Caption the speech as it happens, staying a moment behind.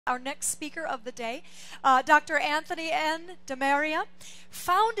our next speaker of the day. Dr. Anthony N. DeMaria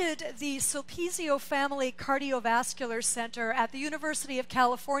founded the Sulpizio Family Cardiovascular Center at the University of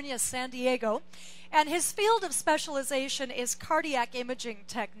California, San Diego, and his field of specialization is cardiac imaging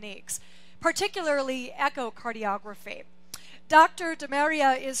techniques, particularly echocardiography. Dr.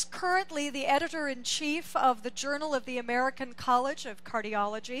 DeMaria is currently the editor-in-chief of the Journal of the American College of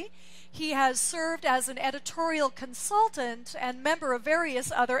Cardiology. He has served as an editorial consultant and member of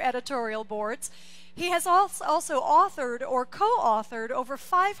various other editorial boards. He has also authored or co-authored over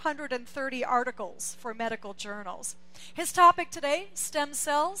 530 articles for medical journals. His topic today, stem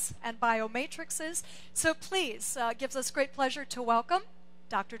cells and biomatrixes. So please, gives us great pleasure to welcome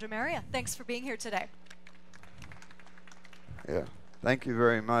Dr. DeMaria. Thanks for being here today. Yeah, thank you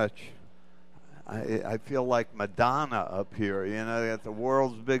very much. I feel like Madonna up here, you know, at the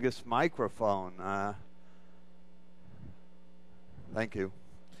world's biggest microphone. Thank you.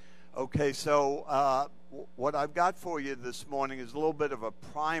 Okay, so what I've got for you this morning is a little bit of a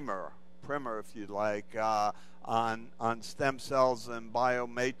primer if you'd like, on stem cells and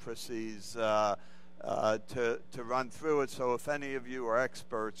biomatrices to run through it. So if any of you are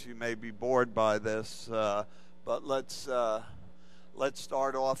experts, you may be bored by this, but let's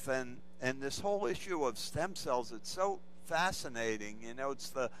start off. And this whole issue of stem cells, it's so fascinating. You know,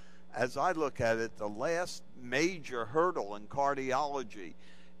 it's as I look at it, the last major hurdle in cardiology.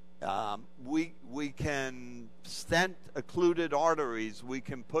 We can stent occluded arteries, we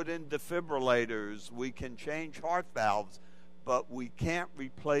can put in defibrillators, we can change heart valves, but we can't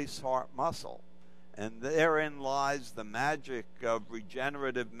replace heart muscle. And therein lies the magic of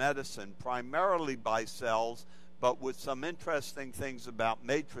regenerative medicine, primarily by cells, but with some interesting things about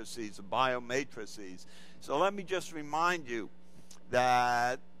matrices, biomatrices. So let me just remind you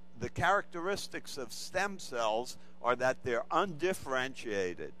that the characteristics of stem cells are that they're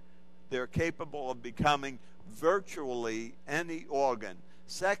undifferentiated. They're capable of becoming virtually any organ.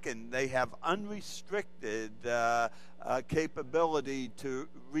 Second, they have unrestricted capability to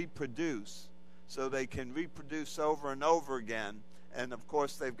reproduce. So they can reproduce over and over again. And of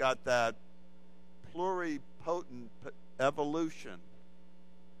course, they've got that pluripotent evolution.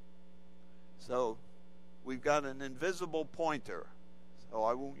 So we've got an invisible pointer, so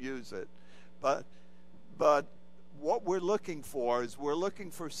I won't use it. But what we're looking for is we're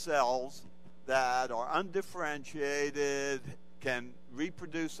looking for cells that are undifferentiated, can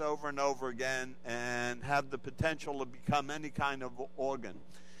reproduce over and over again, and have the potential to become any kind of organ.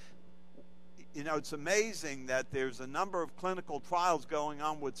 You know, it's amazing that there's a number of clinical trials going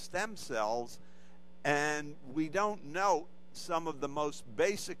on with stem cells, and we don't know some of the most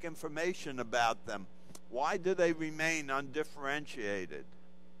basic information about them. Why do they remain undifferentiated?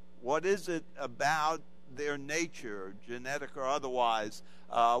 What is it about their nature, genetic or otherwise?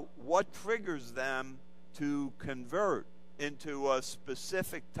 What triggers them to convert into a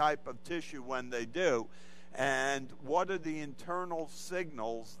specific type of tissue when they do? And what are the internal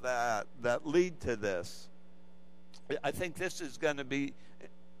signals that lead to this? I think this is going to be,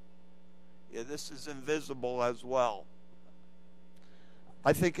 yeah, this is invisible as well.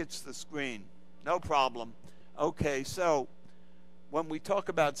 I think it's the screen. No problem. Okay, so when we talk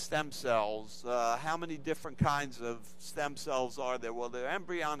about stem cells, how many different kinds of stem cells are there? Well, there are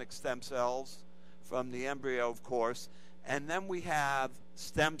embryonic stem cells from the embryo, of course. And then we have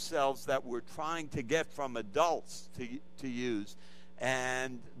stem cells that we're trying to get from adults to use.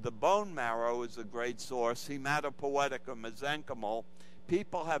 And the bone marrow is a great source, hematopoietic or mesenchymal.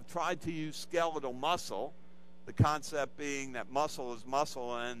 People have tried to use skeletal muscle, the concept being that muscle is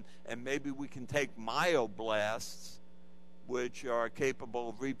muscle, and maybe we can take myoblasts, which are capable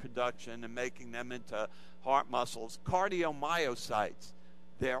of reproduction, and making them into heart muscles. Cardiomyocytes.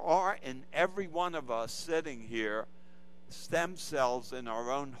 There are in every one of us sitting here stem cells in our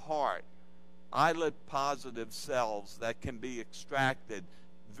own heart, islet positive cells that can be extracted.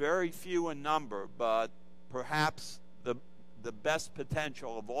 Very few in number, but perhaps the best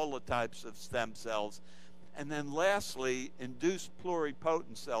potential of all the types of stem cells. And then lastly, induced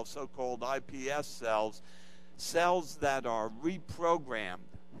pluripotent cells, so-called iPS cells, cells that are reprogrammed.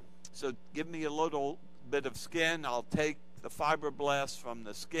 So give me a little bit of skin, I'll take the fibroblasts from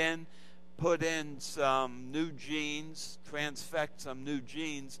the skin, put in some new genes, transfect some new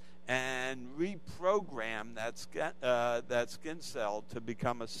genes, and reprogram that skin cell to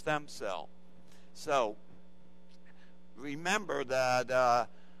become a stem cell. So remember that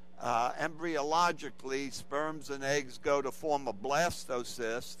embryologically, sperms and eggs go to form a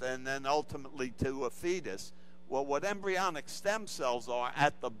blastocyst and then ultimately to a fetus. Well, what embryonic stem cells are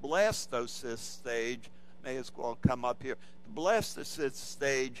at the blastocyst stage, may as well come up here. blastocyst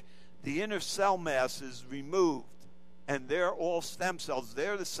stage, the inner cell mass is removed, and they're all stem cells.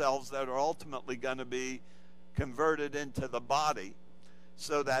 They're the cells that are ultimately going to be converted into the body,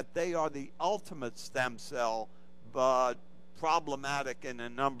 so that they are the ultimate stem cell, but problematic in a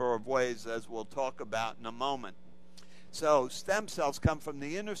number of ways, as we'll talk about in a moment. So stem cells come from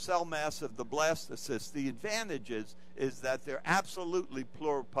the inner cell mass of the blastocyst. The advantage is that they're absolutely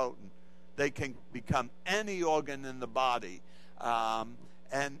pluripotent. They can become any organ in the body,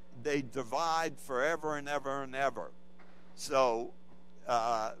 and they divide forever and ever and ever. So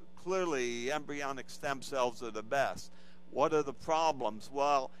clearly embryonic stem cells are the best. What are the problems?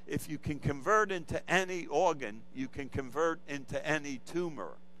 Well, if you can convert into any organ, you can convert into any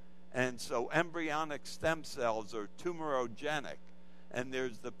tumor. And so embryonic stem cells are tumorogenic, and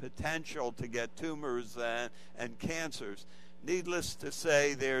there's the potential to get tumors and cancers. Needless to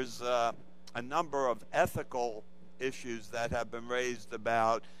say, there's a number of ethical issues that have been raised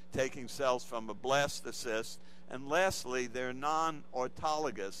about taking cells from a blastocyst. And lastly, they're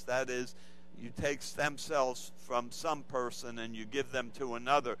non-autologous. That is, you take stem cells from some person and you give them to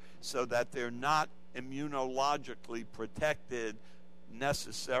another, so that they're not immunologically protected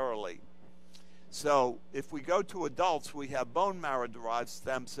necessarily. So if we go to adults, we have bone marrow derived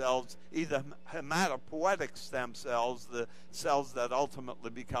stem cells, either hematopoietic stem cells, the cells that ultimately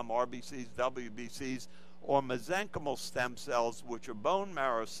become RBCs, WBCs, or mesenchymal stem cells, which are bone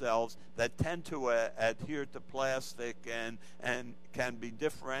marrow cells that tend to adhere to plastic and can be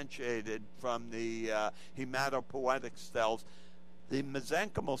differentiated from the hematopoietic cells. The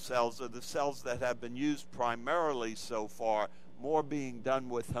mesenchymal cells are the cells that have been used primarily so far, more being done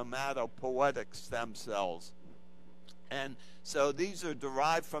with hematopoietic stem cells. And so these are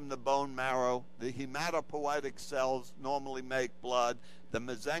derived from the bone marrow. The hematopoietic cells normally make blood. The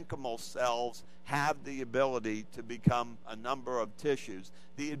mesenchymal cells have the ability to become a number of tissues.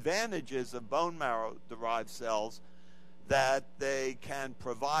 The advantages of bone marrow derived cells, that they can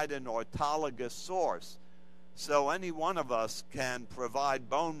provide an autologous source. So any one of us can provide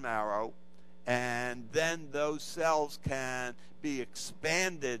bone marrow, and then those cells can be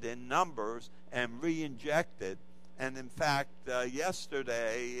expanded in numbers and re-injected. And in fact,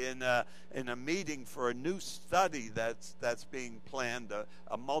 yesterday in a meeting for a new study that's being planned,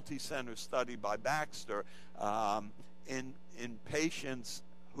 a multi-center study by Baxter, in patients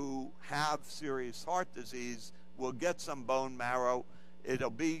who have serious heart disease, will get some bone marrow. It'll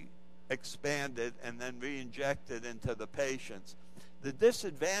be expanded and then re-injected into the patients. The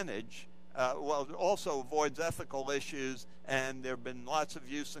disadvantage, well, it also avoids ethical issues, and there have been lots of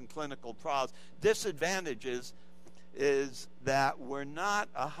use in clinical trials. Disadvantages is that we're not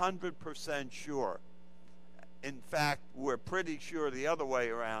 100% sure. In fact, we're pretty sure the other way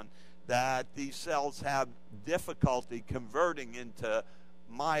around, that these cells have difficulty converting into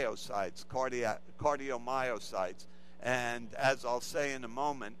myocytes, cardiomyocytes. And as I'll say in a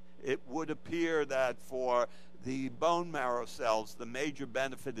moment, it would appear that for the bone marrow cells, the major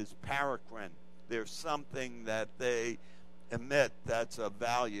benefit is paracrine. There's something that they emit that's of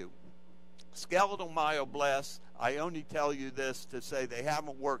value. Skeletal myoblasts, I only tell you this to say they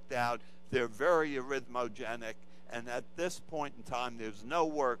haven't worked out. They're very arrhythmogenic, and at this point in time, there's no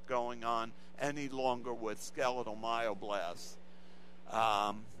work going on any longer with skeletal myoblasts.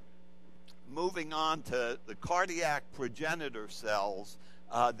 Moving on to the cardiac progenitor cells,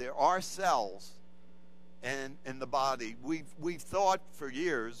 there are cells in the body. We've thought for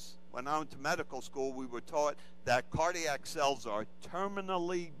years, when I went to medical school, we were taught that cardiac cells are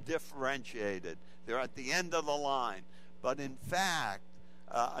terminally differentiated. They're at the end of the line. But in fact,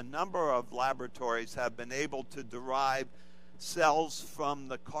 a number of laboratories have been able to derive cells from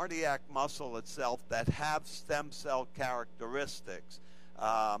the cardiac muscle itself that have stem cell characteristics.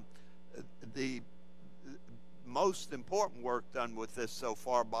 The most important work done with this so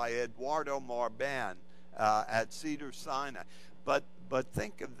far by Eduardo Marban at Cedars-Sinai. But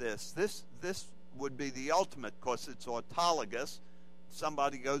think of this. This would be the ultimate, because it's autologous.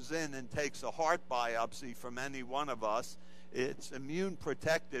 Somebody goes in and takes a heart biopsy from any one of us. It's immune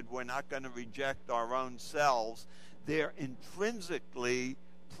protected. We're not going to reject our own cells. They're intrinsically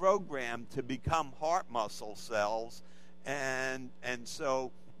programmed to become heart muscle cells, and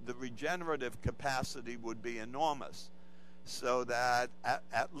so the regenerative capacity would be enormous. So that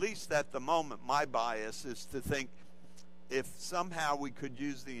at least at the moment, my bias is to think, if somehow we could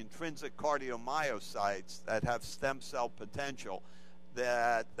use the intrinsic cardiomyocytes that have stem cell potential,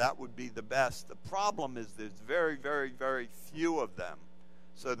 that would be the best. The problem is there's very, very, very few of them,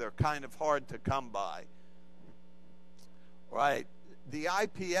 so they're kind of hard to come by. Right. The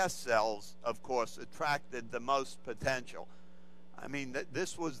iPS cells, of course, attracted the most potential. I mean,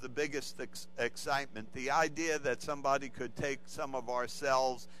 this was the biggest excitement. The idea that somebody could take some of our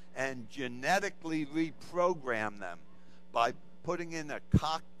cells and genetically reprogram them by putting in a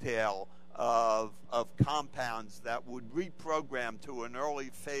cocktail of compounds that would reprogram to an early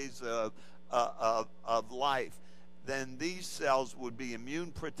phase of life, then these cells would be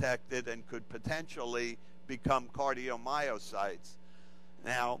immune protected and could potentially become cardiomyocytes.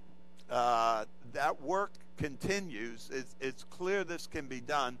 Now, that work continues. It's clear this can be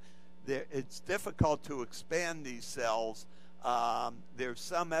done. It's difficult to expand these cells. There's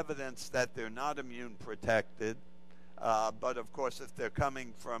some evidence that they're not immune protected, but of course, if they're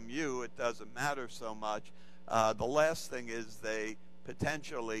coming from you, it doesn't matter so much. The last thing is they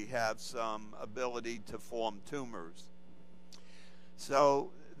potentially have some ability to form tumors.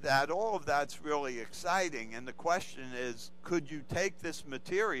 So all of that's really exciting, and the question is, could you take this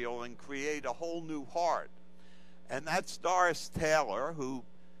material and create a whole new heart? And that's Doris Taylor, who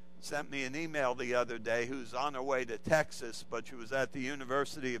sent me an email the other day, who's on her way to Texas, but she was at the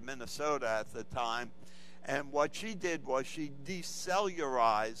University of Minnesota at the time. And what she did was she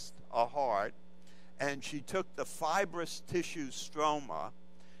decellularized a heart, and she took the fibrous tissue stroma.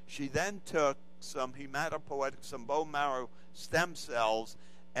 She then took some hematopoietic, some bone marrow stem cells,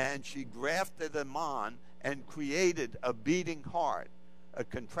 and she grafted them on and created a beating heart, a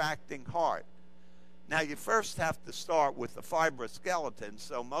contracting heart. Now, you first have to start with the fibrous skeleton,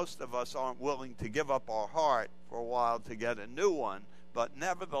 so most of us aren't willing to give up our heart for a while to get a new one, but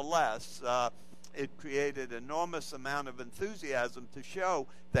nevertheless, it created enormous amount of enthusiasm to show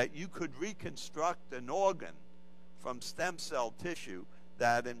that you could reconstruct an organ from stem cell tissue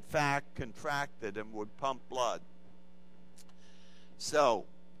that in fact contracted and would pump blood. So,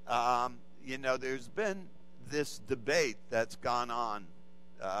 there's been this debate that's gone on,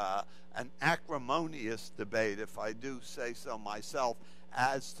 an acrimonious debate, if I do say so myself,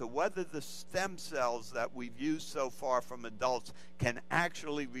 as to whether the stem cells that we've used so far from adults can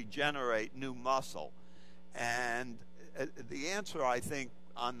actually regenerate new muscle. And the answer, I think,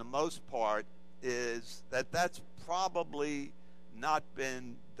 on the most part, is that that's probably not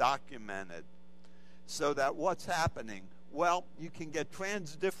been documented. So that what's happening? Well, you can get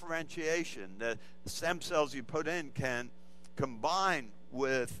transdifferentiation. The stem cells you put in can combine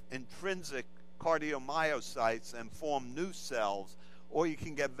with intrinsic cardiomyocytes and form new cells, or you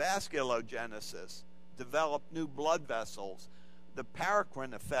can get vasculogenesis, develop new blood vessels. The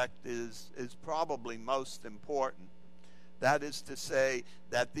paracrine effect is probably most important. That is to say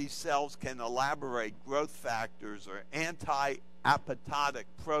that these cells can elaborate growth factors or anti-apoptotic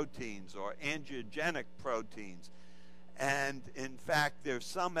proteins or angiogenic proteins. And in fact, there's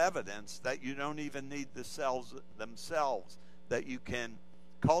some evidence that you don't even need the cells themselves, that you can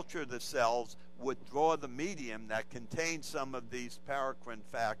culture the cells, withdraw the medium that contains some of these paracrine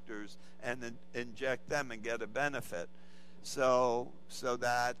factors, and then inject them and get a benefit. So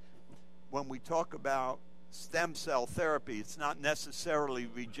that when we talk about stem cell therapy, it's not necessarily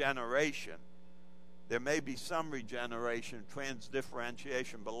regeneration. There may be some regeneration,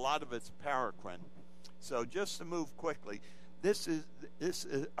 transdifferentiation, but a lot of it's paracrine. So just to move quickly, this is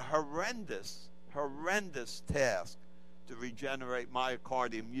a horrendous task to regenerate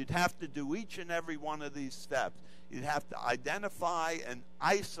myocardium. You'd have to do each and every one of these steps. You'd have to identify and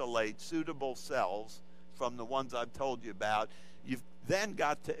isolate suitable cells from the ones I've told you about. You've then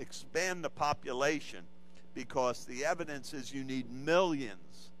got to expand the population, because the evidence is you need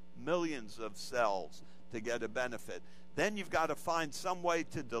millions of cells to get a benefit. Then you've got to find some way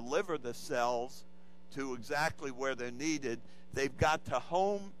to deliver the cells to exactly where they're needed. They've got to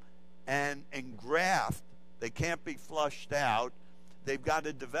home and engraft. They can't be flushed out. They've got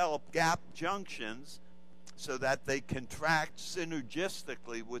to develop gap junctions so that they contract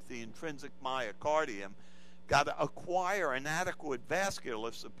synergistically with the intrinsic myocardium. Got to acquire an adequate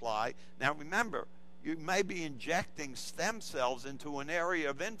vascular supply. Now remember, you may be injecting stem cells into an area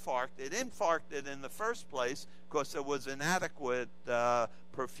of infarct. It infarcted in the first place because there was inadequate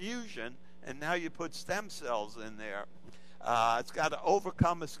perfusion, and now you put stem cells in there. It's got to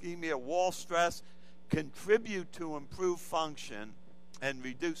overcome ischemia wall stress, contribute to improved function, and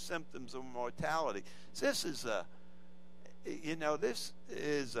reduce symptoms of mortality. So this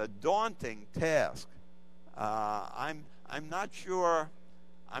is a daunting task. I'm not sure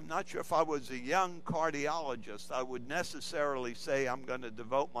if I was a young cardiologist, I would necessarily say I'm going to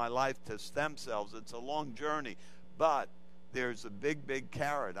devote my life to stem cells. It's a long journey, but there's a big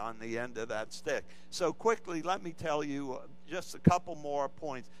carrot on the end of that stick. So quickly, let me tell you just a couple more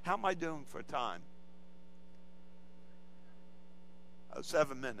points. How am I doing for time?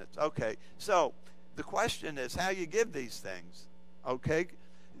 7 minutes. Okay. So the question is how you give these things. Okay?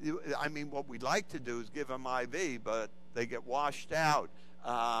 I mean, what we'd like to do is give them IV, but they get washed out.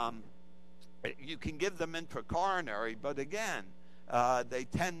 You can give them intracoronary, but again, they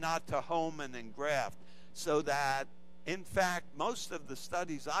tend not to home and engraft. So that, in fact, most of the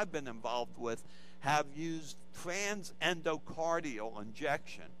studies I've been involved with have used transendocardial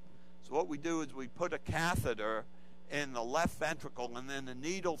injection. So what we do is we put a catheter in the left ventricle and then a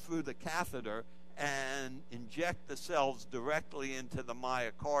needle through the catheter and inject the cells directly into the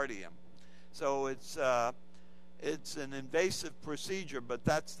myocardium. So it's an invasive procedure, but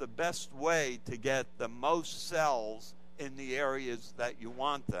that's the best way to get the most cells in the areas that you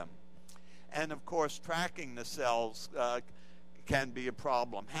want them. And of course, tracking the cells can be a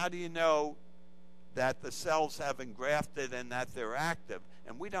problem. How do you know that the cells have engrafted and that they're active?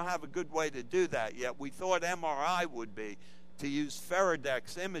 And we don't have a good way to do that yet. We thought MRI would be to use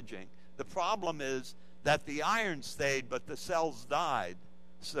Feradex imaging. The problem is that the iron stayed, but the cells died,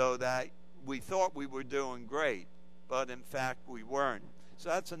 so that we thought we were doing great, but in fact we weren't. So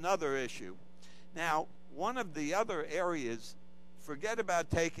that's another issue. Now, one of the other areas, forget about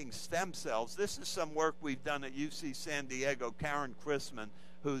taking stem cells. This is some work we've done at UC San Diego. Karen Chrisman,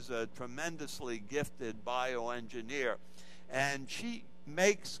 who's a tremendously gifted bioengineer, and she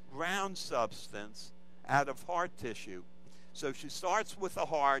makes ground substance out of heart tissue. So she starts with the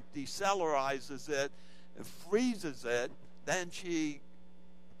heart, decellularizes it, freezes it, then she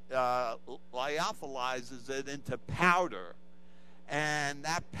lyophilizes it into powder. And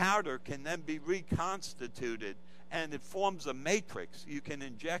that powder can then be reconstituted, and it forms a matrix. You can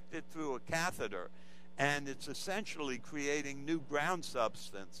inject it through a catheter, and it's essentially creating new ground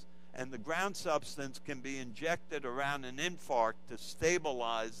substance. And the ground substance can be injected around an infarct to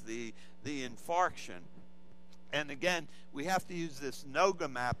stabilize the infarction. And again, we have to use this NOGA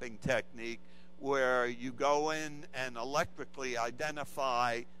mapping technique where you go in and electrically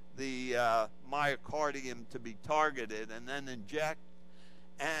identify the myocardium to be targeted and then inject.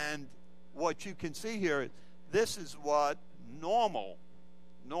 And what you can see here, this is what normal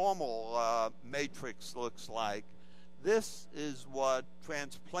matrix looks like. This is what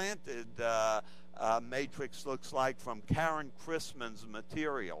transplanted matrix looks like from Karen Chrisman's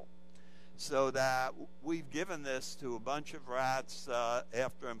material. So that we've given this to a bunch of rats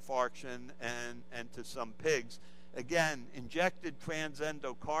after infarction and to some pigs. Again, injected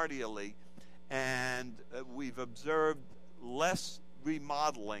transendocardially, and we've observed less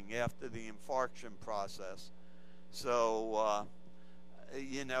remodeling after the infarction process. So,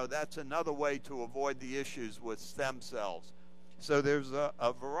 you know, that's another way to avoid the issues with stem cells. So there's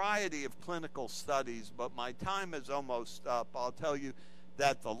a variety of clinical studies, but my time is almost up. I'll tell you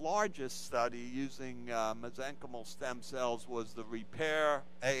that the largest study using mesenchymal stem cells was the REPAIR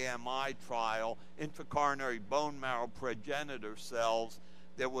AMI trial, intracoronary bone marrow progenitor cells.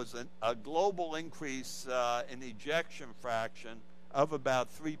 There was a global increase in ejection fraction of about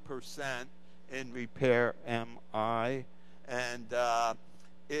 3% in REPAIR MI. And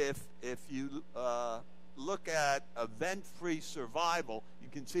if you look at event-free survival, you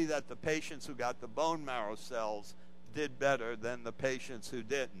can see that the patients who got the bone marrow cells did better than the patients who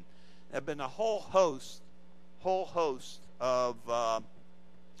didn't. There have been a whole host of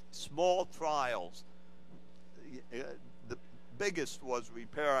small trials. The biggest was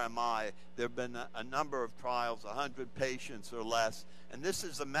REPAIR MI. There have been a number of trials, 100 patients or less. And this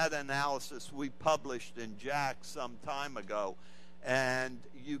is a meta-analysis we published in JACC some time ago. And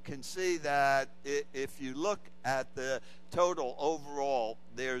you can see that if you look at the total overall,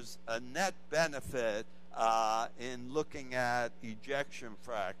 there's a net benefit in looking at ejection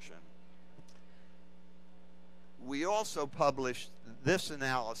fraction. We also published this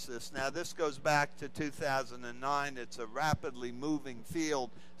analysis. Now, this goes back to 2009. It's a rapidly moving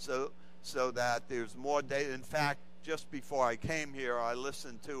field, so that there's more data. In fact, just before I came here, I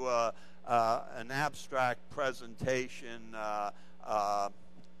listened to an abstract presentation of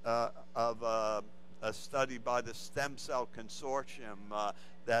a study by the Stem Cell Consortium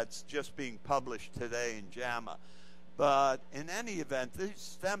that's just being published today in JAMA. But in any event, these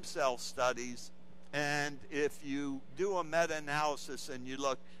stem cell studies, and if you do a meta-analysis and you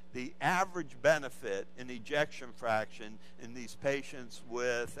look, the average benefit in ejection fraction in these patients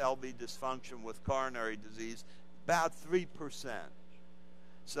with LV dysfunction with coronary disease, about 3%.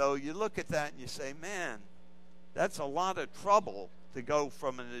 So you look at that and you say, man, that's a lot of trouble to go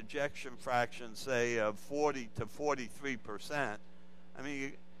from an ejection fraction, say, of 40 to 43%. I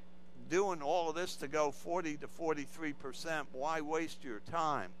mean, doing all of this to go 40 to 43%, why waste your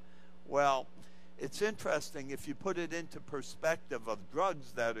time? Well, it's interesting if you put it into perspective of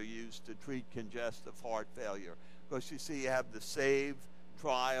drugs that are used to treat congestive heart failure. because you see you have the SAVE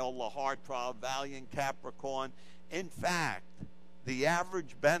trial, the HEART trial, Valiant, Capricorn. In fact, the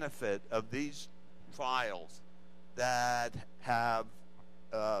average benefit of these trials that have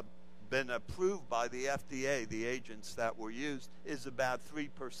been approved by the FDA, the agents that were used, is about 3%.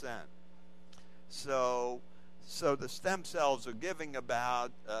 So the stem cells are giving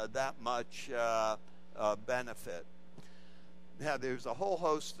about that much benefit. Now, there's a whole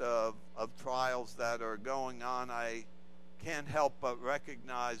host of trials that are going on. I can't help but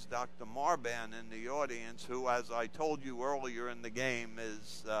recognize Dr. Marban in the audience, who, as I told you earlier in the game,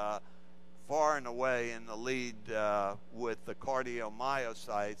 is far and away in the lead with the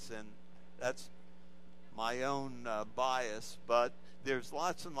cardiomyocytes, and that's my own bias, but there's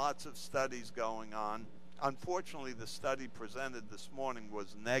lots and lots of studies going on. Unfortunately, the study presented this morning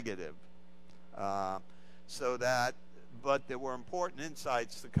was negative, but there were important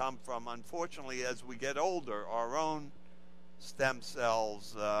insights to come from. Unfortunately, as we get older, our own stem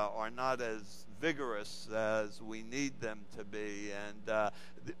cells are not as vigorous as we need them to be, and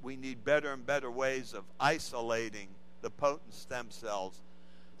we need better and better ways of isolating the potent stem cells.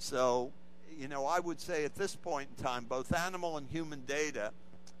 So, I would say at this point in time, both animal and human data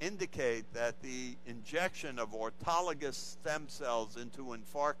indicate that the injection of autologous stem cells into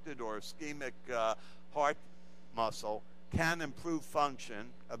infarcted or ischemic heart muscle can improve function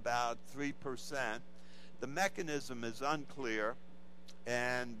about 3%. The mechanism is unclear,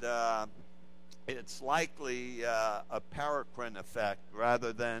 and it's likely a paracrine effect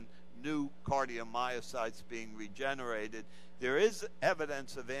rather than new cardiomyocytes being regenerated. There is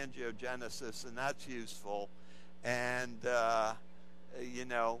evidence of angiogenesis, and that's useful. And,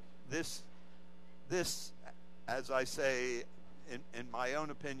 this, as I say, in my own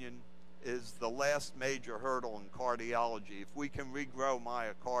opinion, is the last major hurdle in cardiology. If we can regrow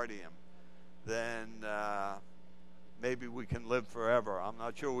myocardium, then maybe we can live forever. I'm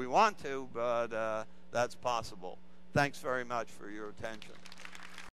not sure we want to, but that's possible. Thanks very much for your attention.